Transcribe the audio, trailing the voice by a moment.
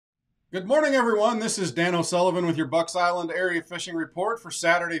Good morning, everyone. This is Dan O'Sullivan with your Bucks Island Area Fishing Report for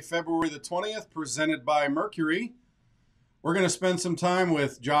Saturday, February the 20th, presented by Mercury. We're going to spend some time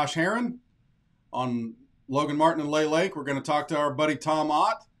with Josh Herron on Logan Martin and Lay Lake. We're going to talk to our buddy Tom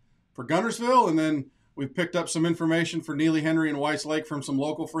Ott for Guntersville, and then we've picked up some information for Neely, Henry, and Weiss Lake from some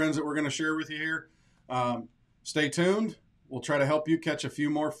local friends that we're going to share with you here. Stay tuned. We'll try to help you catch a few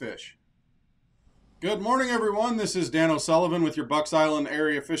more fish. Good morning, everyone. This is Dan O'Sullivan with your Bucks Island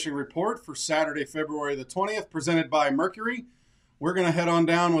Area Fishing Report for Saturday, February the 20th, presented by Mercury. We're going to head on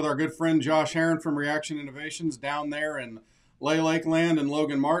down with our good friend Josh Herron from Reaction Innovations down there in Lay Lake Land and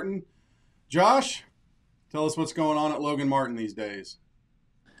Logan Martin. Josh, tell us what's going on at Logan Martin these days.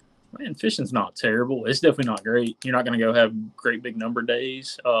 Man, fishing's not terrible. It's definitely not great. You're not going to go have great big number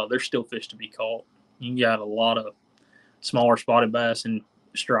days. There's still fish to be caught. You got a lot of smaller spotted bass and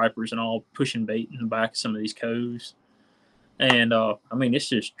stripers and all pushing bait in the back of some of these coves. And, it's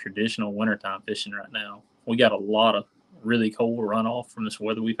just traditional wintertime fishing right now. We got a lot of really cold runoff from this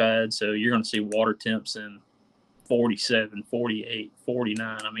weather we've had. So you're going to see water temps in 47, 48,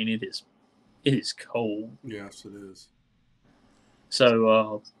 49. It is cold. Yes, it is.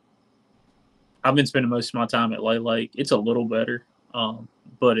 So I've been spending most of my time at Lay Lake. It's a little better,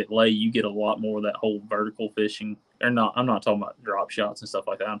 but at Lay you get a lot more of that whole vertical fishing. I'm not talking about drop shots and stuff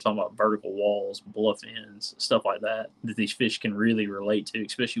like that. I'm talking about vertical walls, bluff ends, stuff like that these fish can really relate to,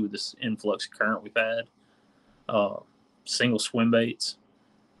 especially with this influx of current we've had. Single swim baits,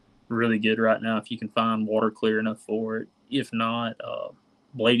 really good right now if you can find water clear enough for it. If not,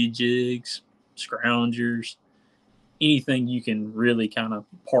 bladed jigs, scroungers, anything you can really kind of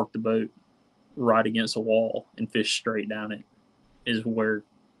park the boat right against a wall and fish straight down it is where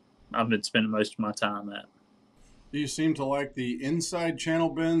I've been spending most of my time at. Do you seem to like the inside channel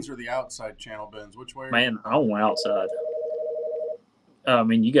bends or the outside channel bends? Which way? Man, I want outside.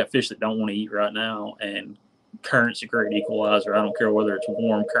 You got fish that don't want to eat right now, and current's a great equalizer. I don't care whether it's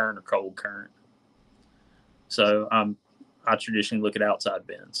warm current or cold current. So I traditionally look at outside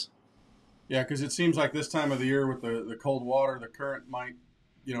bends. Yeah, because it seems like this time of the year with the cold water, the current might,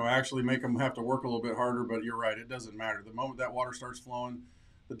 actually make them have to work a little bit harder. But you're right, it doesn't matter. The moment that water starts flowing,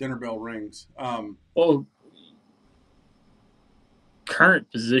 the dinner bell rings.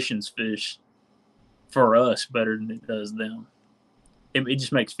 Current positions fish for us better than it does them. It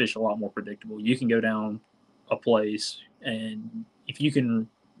just makes fish a lot more predictable. You can go down a place, and if you can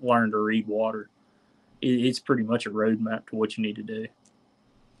learn to read water, it's pretty much a roadmap to what you need to do.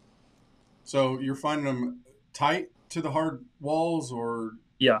 So you're finding them tight to the hard walls, or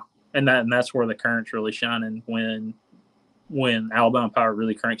yeah, and that's where the current's really shining when Alabama Power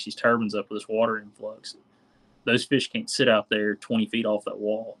really cranks these turbines up with this water influx. Those fish can't sit out there 20 feet off that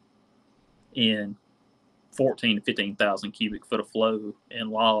wall in 14 to 15,000 cubic foot of flow in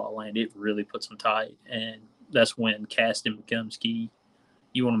La La Land. It really puts them tight, and that's when casting becomes key.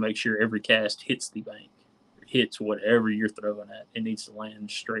 You want to make sure every cast hits the bank, hits whatever you're throwing at. It needs to land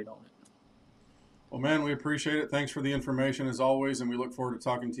straight on it. Well, man, we appreciate it. Thanks for the information as always, and we look forward to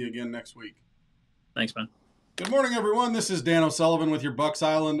talking to you again next week. Thanks, man. Good morning, everyone. This is Dan O'Sullivan with your Bucks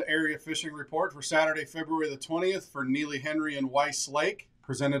Island Area Fishing Report for Saturday, February the 20th for Neely, Henry, and Weiss Lake,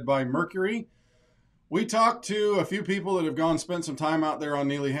 presented by Mercury. We talked to a few people that have spent some time out there on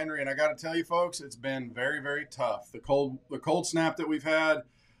Neely, Henry, and I got to tell you, folks, it's been very, very tough. The cold snap that we've had,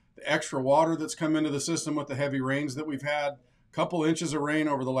 the extra water that's come into the system with the heavy rains that we've had, a couple inches of rain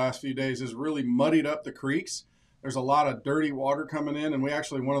over the last few days has really muddied up the creeks. There's a lot of dirty water coming in, and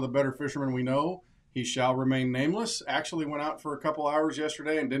one of the better fishermen we know, he shall remain nameless, actually went out for a couple hours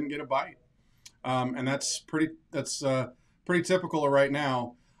yesterday and didn't get a bite. And that's pretty typical of right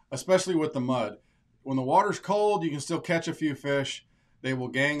now, especially with the mud. When the water's cold, you can still catch a few fish. They will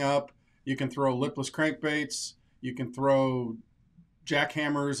gang up. You can throw lipless crankbaits. You can throw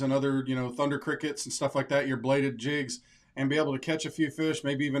jackhammers and other, thunder crickets and stuff like that, your bladed jigs, and be able to catch a few fish,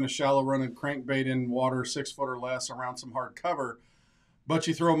 maybe even a shallow running crankbait in water 6 foot or less around some hard cover. But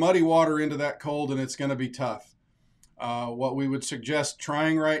you throw muddy water into that cold, and it's going to be tough. What we would suggest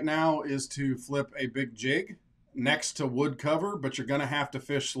trying right now is to flip a big jig next to wood cover, but you're going to have to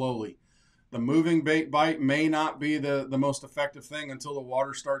fish slowly. The moving bait bite may not be the most effective thing until the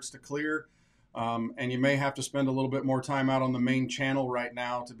water starts to clear, and you may have to spend a little bit more time out on the main channel right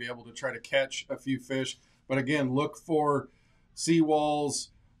now to be able to try to catch a few fish. But again, look for seawalls,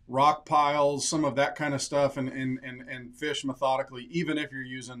 rock piles, some of that kind of stuff, and fish methodically, even if you're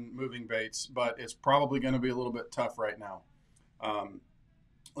using moving baits. But it's probably going to be a little bit tough right now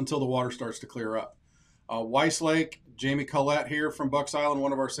until the water starts to clear up. Weiss Lake, Jamie Collette here from Bucks Island,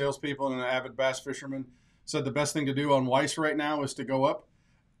 one of our salespeople and an avid bass fisherman, said the best thing to do on Weiss right now is to go up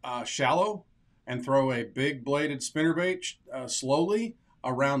shallow and throw a big bladed spinnerbait slowly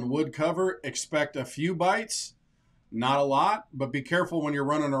around wood cover. Expect a few bites, not a lot, but be careful when you're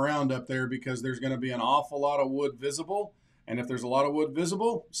running around up there because there's going to be an awful lot of wood visible. And if there's a lot of wood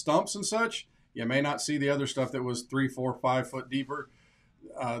visible, stumps and such, you may not see the other stuff that was 3, 4, 5 foot deeper.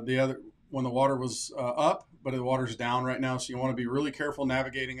 The other when the water was up, but the water's down right now, so you want to be really careful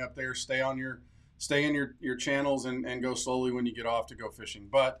navigating up there. Stay in your channels and go slowly when you get off to go fishing.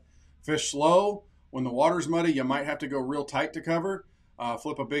 But fish slow. When the water's muddy, you might have to go real tight to cover.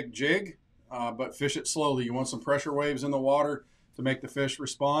 Flip a big jig, but fish it slowly. You want some pressure waves in the water to make the fish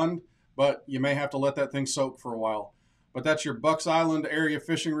respond, but you may have to let that thing soak for a while. But that's your Bucks Island area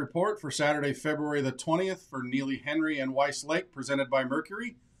fishing report for Saturday, February the 20th for Neely, Henry, and Weiss Lake, presented by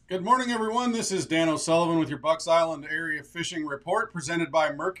Mercury. Good morning, everyone. This is Dan O'Sullivan with your Bucks Island area fishing report, presented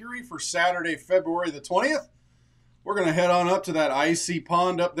by Mercury for Saturday, February the 20th. We're going to head on up to that icy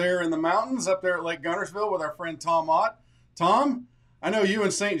pond up there in the mountains, up there at Lake Guntersville with our friend Tom Ott. Tom, I know you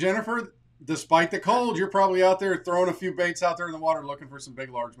and St. Jennifer, despite the cold, you're probably out there throwing a few baits out there in the water looking for some big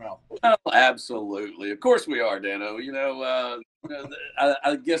largemouth. Oh, absolutely. Of course we are, Dano.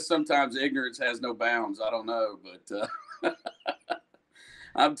 I guess sometimes ignorance has no bounds. I don't know, but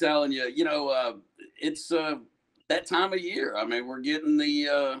I'm telling you, it's that time of year. I mean, we're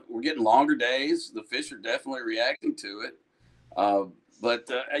getting longer days. The fish are definitely reacting to it. But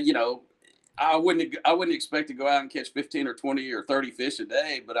I wouldn't expect to go out and catch 15 or 20 or 30 fish a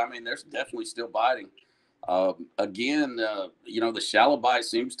day, but I mean, there's definitely still biting. Again, the shallow bite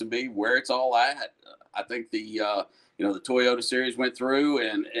seems to be where it's all at. I think the Toyota series went through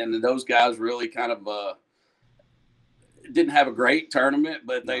and those guys really kind of didn't have a great tournament,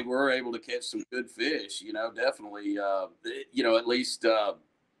 but they were able to catch some good fish, definitely, at least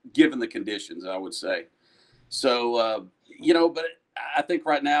given the conditions, I would say. So, but I think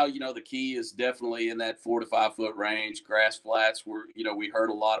right now, the key is definitely in that 4 to 5 foot range. Grass flats were, we heard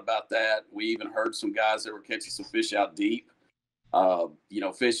a lot about that. We even heard some guys that were catching some fish out deep,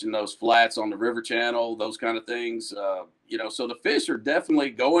 fishing those flats on the river channel, those kind of things. So the fish are definitely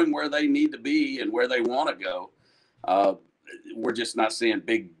going where they need to be and where they want to go. We're just not seeing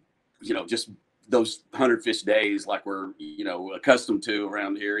big, just those 100 fish days like we're, accustomed to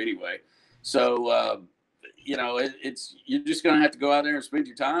around here anyway. So, you're just going to have to go out there and spend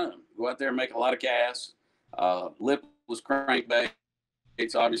your time. Go out there and make a lot of casts. Lipless crankbaits,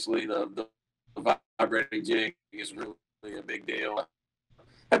 obviously the vibrating jig is really a big deal.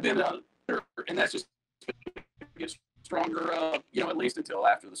 I've been and that's just gets stronger, at least until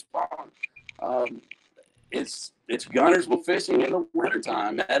after the spawn. It's Guntersville fishing in the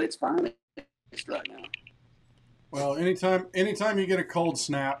wintertime at its finest right now. Well, anytime you get a cold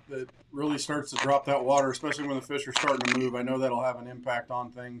snap that really starts to drop that water, especially when the fish are starting to move, I know that'll have an impact on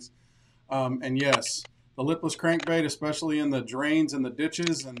things. And yes, the lipless crankbait, especially in the drains and the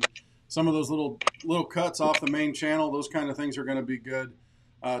ditches and some of those little cuts off the main channel, those kind of things are going to be good.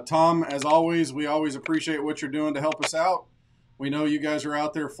 Tom, as always, we always appreciate what you're doing to help us out. We know you guys are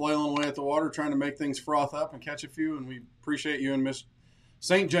out there flailing away at the water, trying to make things froth up and catch a few, and we appreciate you and Miss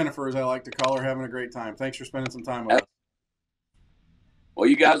St. Jennifer, as I like to call her, having a great time. Thanks for spending some time with us. Well,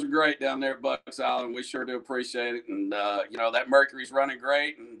 you guys are great down there at Bucks Island. We sure do appreciate it. And, that Mercury's running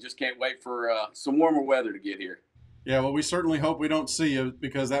great and just can't wait for some warmer weather to get here. Yeah, well, we certainly hope we don't see you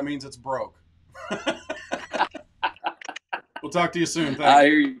because that means it's broke. We'll talk to you soon. Thanks. I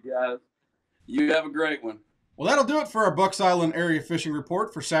hear you guys. You have a great one. Well, that'll do it for our Bucks Island area fishing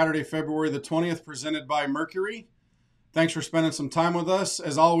report for Saturday, February the 20th, presented by Mercury. Thanks for spending some time with us.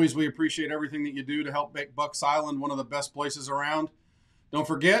 As always, we appreciate everything that you do to help make Bucks Island one of the best places around. Don't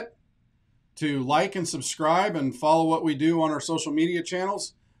forget to like and subscribe and follow what we do on our social media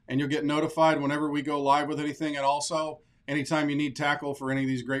channels, and you'll get notified whenever we go live with anything. And also, anytime you need tackle for any of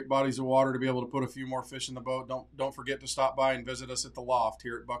these great bodies of water to be able to put a few more fish in the boat, don't forget to stop by and visit us at the loft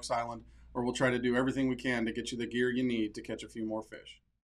here at Bucks Island, where we'll try to do everything we can to get you the gear you need to catch a few more fish.